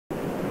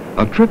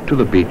A trip to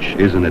the beach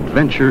is an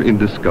adventure in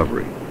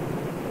discovery.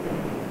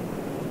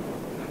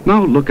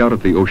 Now look out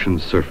at the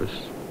ocean's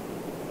surface.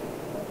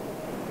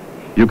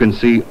 You can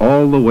see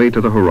all the way to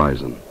the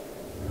horizon.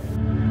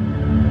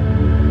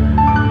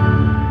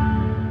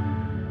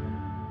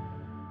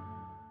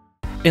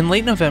 In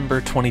late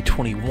November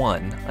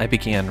 2021, I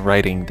began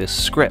writing this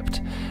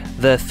script.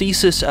 The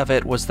thesis of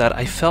it was that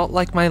I felt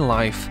like my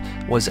life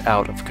was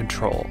out of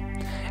control,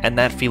 and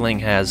that feeling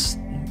has,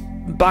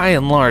 by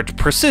and large,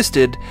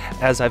 persisted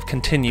as I've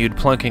continued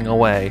plunking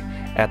away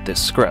at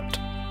this script.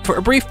 For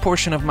a brief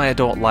portion of my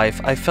adult life,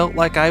 I felt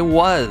like I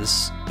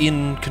was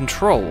in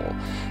control,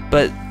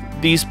 but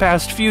these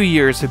past few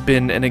years have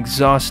been an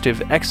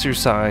exhaustive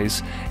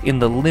exercise in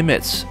the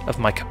limits of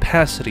my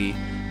capacity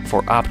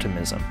for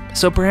optimism.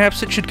 So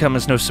perhaps it should come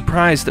as no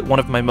surprise that one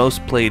of my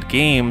most played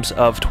games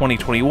of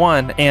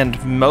 2021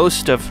 and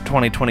most of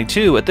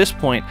 2022 at this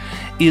point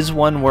is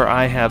one where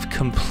I have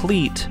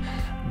complete,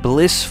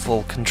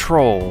 blissful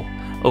control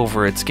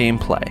over its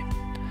gameplay.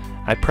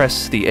 I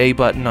press the A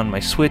button on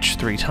my Switch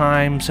 3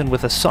 times, and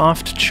with a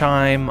soft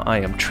chime, I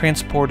am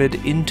transported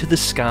into the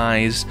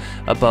skies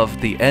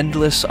above the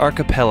endless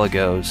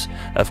archipelagos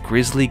of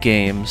Grizzly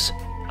Games'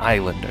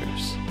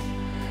 Islanders.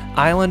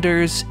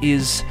 Islanders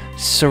is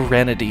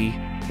serenity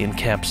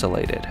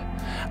encapsulated.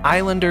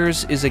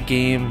 Islanders is a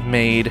game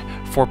made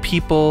for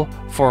people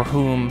for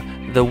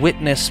whom the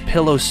Witness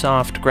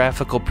pillow-soft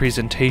graphical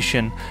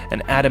presentation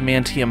and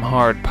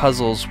adamantium-hard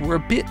puzzles were a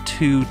bit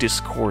too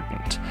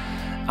discordant.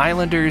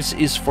 Islanders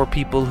is for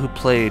people who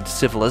played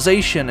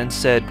Civilization and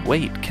said,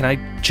 wait, can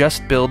I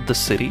just build the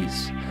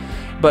cities?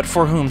 But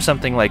for whom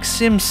something like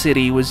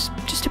SimCity was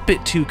just a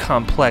bit too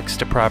complex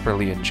to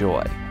properly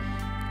enjoy.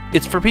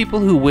 It's for people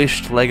who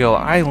wished Lego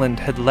Island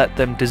had let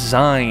them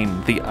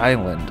design the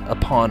island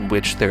upon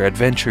which their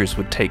adventures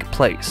would take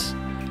place.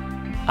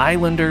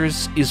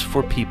 Islanders is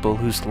for people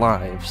whose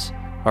lives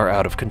are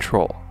out of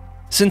control.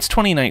 Since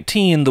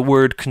 2019, the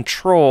word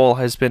control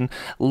has been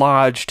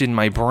lodged in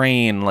my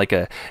brain like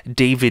a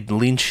David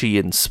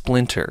Lynchian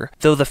splinter,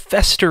 though the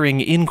festering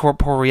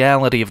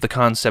incorporeality of the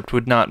concept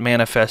would not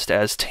manifest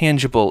as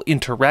tangible,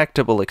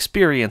 interactable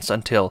experience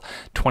until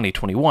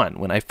 2021,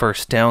 when I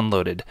first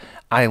downloaded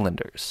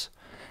Islanders.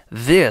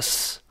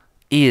 This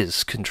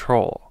is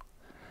control.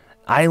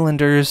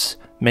 Islanders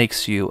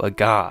makes you a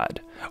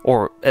god,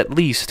 or at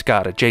least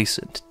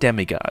god-adjacent,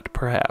 demigod,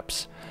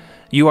 perhaps.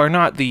 You are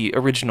not the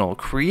original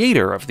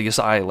creator of these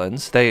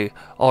islands. They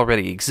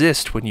already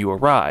exist when you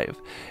arrive.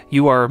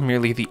 You are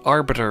merely the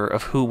arbiter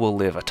of who will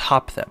live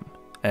atop them,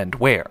 and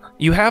where.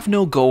 You have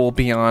no goal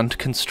beyond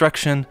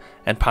construction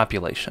and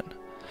population.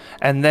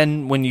 And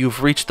then, when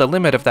you've reached the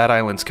limit of that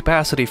island's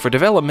capacity for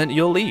development,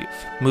 you'll leave,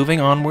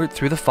 moving onward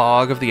through the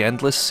fog of the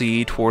endless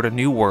sea toward a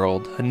new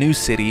world, a new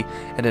city,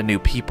 and a new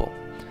people.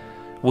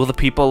 Will the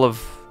people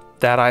of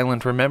that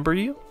island remember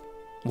you?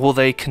 Will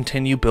they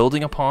continue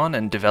building upon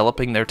and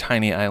developing their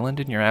tiny island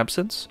in your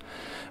absence?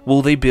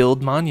 Will they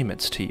build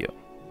monuments to you?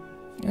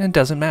 It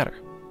doesn't matter.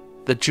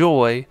 The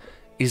joy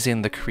is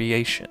in the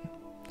creation.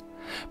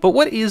 But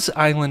what is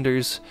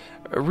Islanders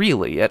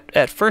really?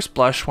 At first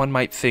blush, one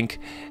might think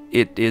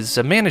it is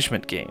a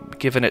management game,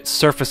 given its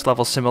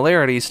surface-level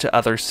similarities to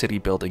other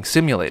city-building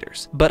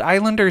simulators. But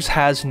Islanders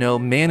has no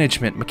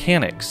management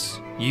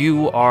mechanics.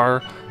 You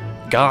are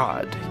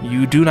God.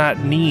 You do not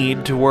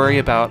need to worry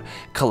about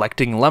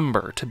collecting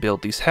lumber to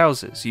build these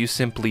houses. You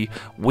simply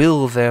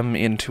will them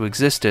into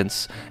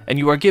existence, and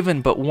you are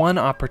given but one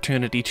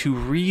opportunity to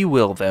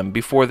re-will them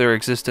before their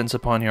existence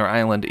upon your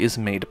island is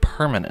made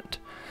permanent.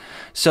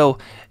 So,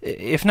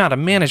 if not a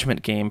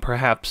management game,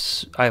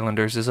 perhaps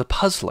Islanders is a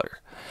puzzler.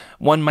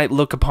 One might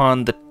look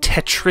upon the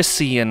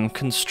Tetrisian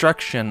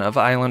construction of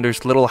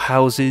Islanders' little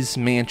houses,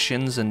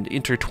 mansions, and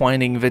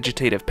intertwining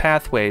vegetative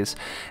pathways,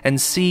 and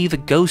see the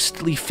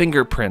ghostly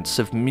fingerprints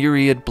of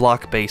myriad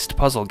block-based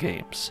puzzle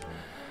games.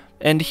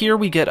 And here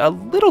we get a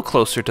little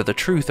closer to the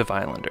truth of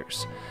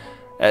Islanders.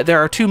 There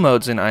are two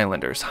modes in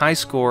Islanders, High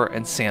Score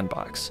and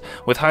Sandbox,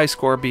 with High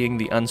Score being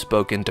the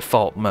Unspoken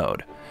default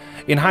mode.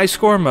 In High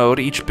Score mode,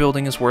 each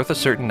building is worth a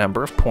certain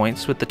number of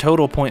points, with the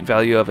total point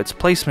value of its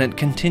placement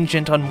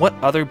contingent on what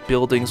other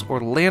buildings or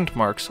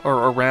landmarks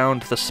are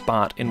around the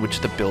spot in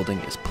which the building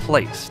is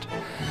placed.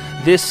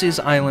 This is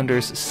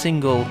Islanders'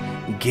 single,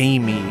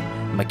 gamey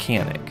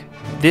mechanic.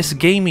 This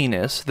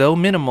gaminess, though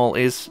minimal,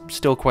 is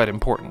still quite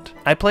important.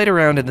 I played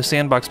around in the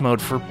Sandbox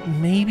mode for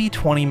maybe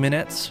 20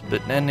 minutes,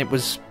 but then it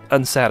was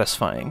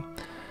unsatisfying.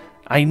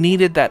 I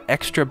needed that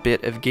extra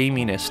bit of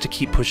gaminess to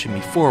keep pushing me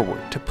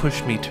forward, to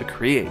push me to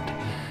create.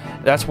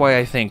 That's why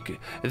I think,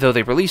 though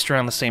they released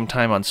around the same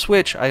time on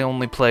Switch, I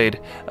only played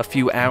a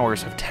few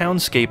hours of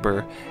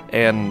Townscaper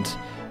and,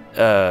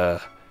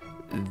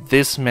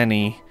 this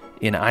many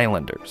in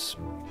Islanders.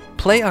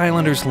 Play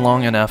Islanders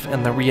long enough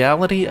and the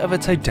reality of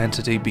its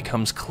identity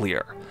becomes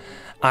clear.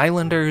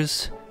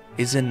 Islanders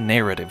is a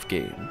narrative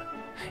game.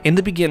 In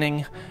the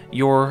beginning,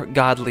 your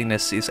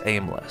godliness is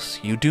aimless.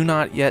 You do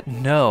not yet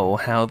know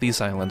how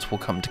these islands will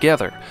come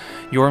together.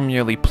 You're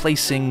merely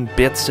placing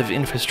bits of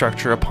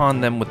infrastructure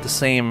upon them with the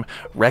same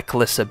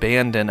reckless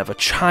abandon of a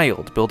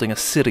child building a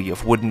city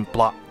of wooden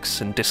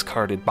blocks and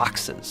discarded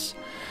boxes.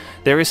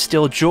 There is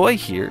still joy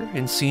here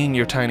in seeing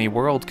your tiny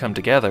world come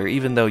together,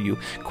 even though you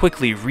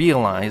quickly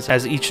realize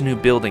as each new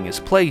building is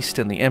placed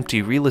and the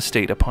empty real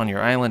estate upon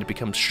your island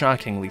becomes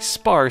shockingly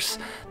sparse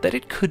that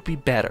it could be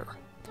better.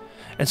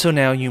 And so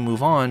now you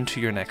move on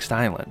to your next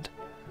island.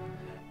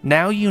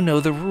 Now you know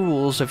the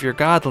rules of your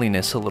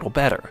godliness a little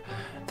better.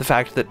 The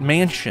fact that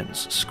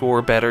mansions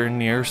score better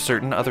near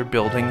certain other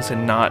buildings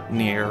and not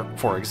near,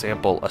 for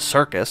example, a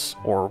circus,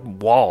 or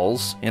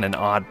walls in an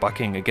odd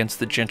bucking against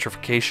the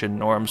gentrification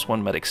norms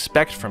one might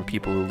expect from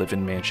people who live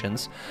in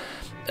mansions,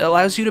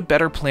 allows you to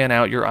better plan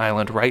out your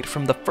island right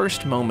from the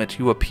first moment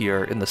you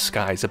appear in the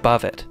skies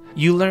above it.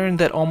 You learn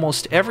that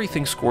almost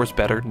everything scores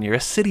better near a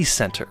city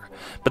center,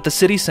 but the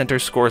city center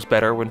scores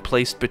better when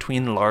placed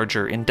between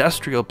larger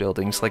industrial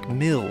buildings like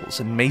mills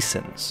and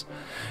masons.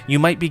 You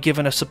might be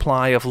given a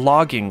supply of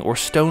logging or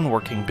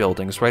stoneworking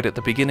buildings right at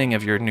the beginning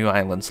of your new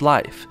island's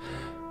life.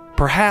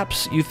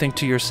 Perhaps you think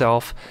to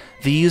yourself,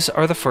 these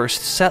are the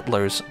first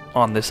settlers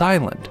on this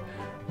island,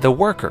 the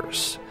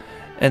workers,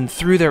 and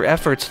through their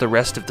efforts the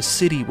rest of the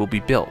city will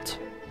be built.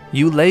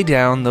 You lay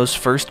down those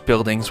first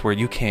buildings where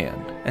you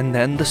can, and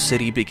then the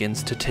city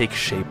begins to take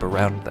shape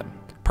around them.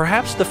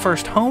 Perhaps the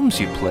first homes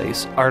you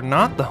place are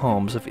not the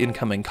homes of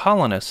incoming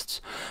colonists,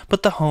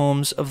 but the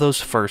homes of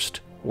those first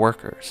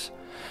workers.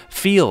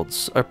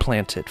 Fields are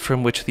planted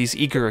from which these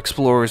eager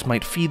explorers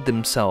might feed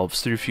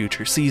themselves through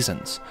future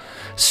seasons.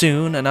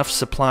 Soon, enough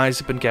supplies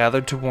have been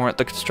gathered to warrant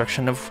the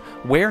construction of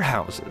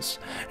warehouses,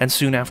 and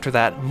soon after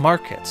that,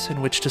 markets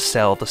in which to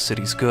sell the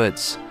city's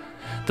goods.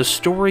 The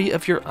story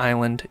of your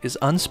island is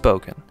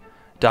unspoken,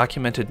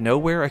 documented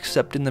nowhere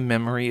except in the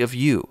memory of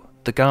you,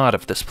 the god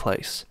of this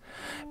place,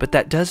 but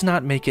that does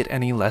not make it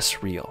any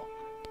less real.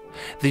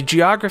 The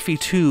geography,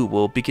 too,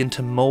 will begin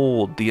to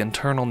mold the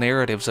internal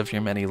narratives of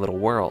your many little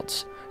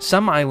worlds.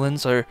 Some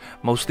islands are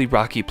mostly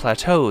rocky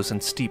plateaus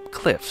and steep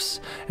cliffs,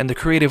 and the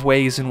creative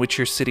ways in which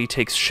your city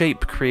takes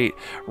shape create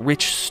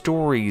rich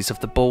stories of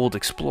the bold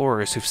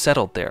explorers who've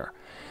settled there.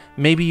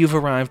 Maybe you've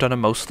arrived on a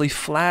mostly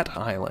flat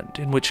island,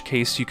 in which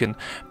case you can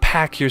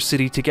pack your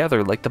city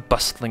together like the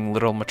bustling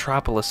little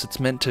metropolis it's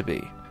meant to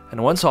be.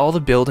 And once all the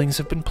buildings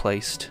have been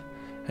placed,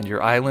 and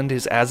your island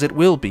is as it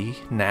will be,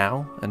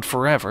 now and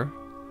forever,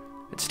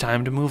 it's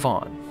time to move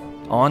on.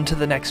 On to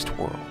the next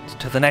world,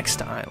 to the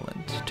next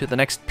island, to the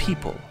next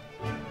people,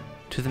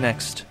 to the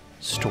next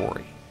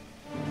story.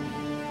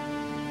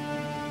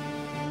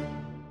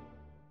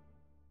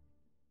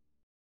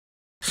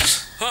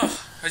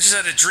 I just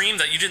had a dream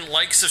that you didn't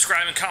like,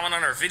 subscribe, and comment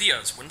on our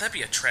videos. Wouldn't that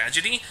be a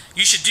tragedy?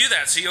 You should do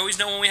that so you always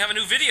know when we have a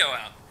new video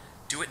out.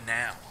 Do it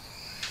now.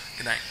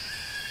 Good night.